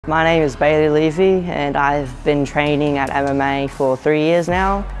My name is Bailey Levy and I've been training at MMA for 3 years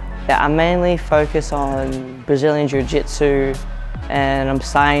now. I mainly focus on Brazilian Jiu-Jitsu and I'm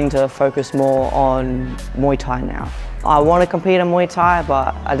starting to focus more on Muay Thai now. I want to compete in Muay Thai,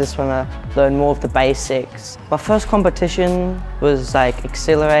 but I just want to learn more of the basics. My first competition was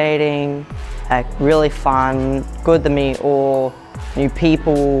exhilarating, really fun, good to meet all new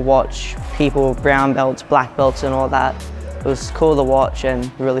people, watch people, brown belts, black belts and all that. It was cool to watch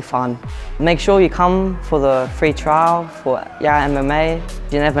and really fun. Make sure you come for the free trial for Yarra MMA.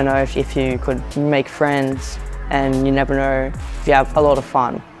 You never know if you could make friends, and you never know if you have a lot of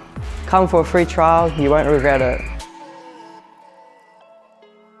fun. Come for a free trial, you won't regret it.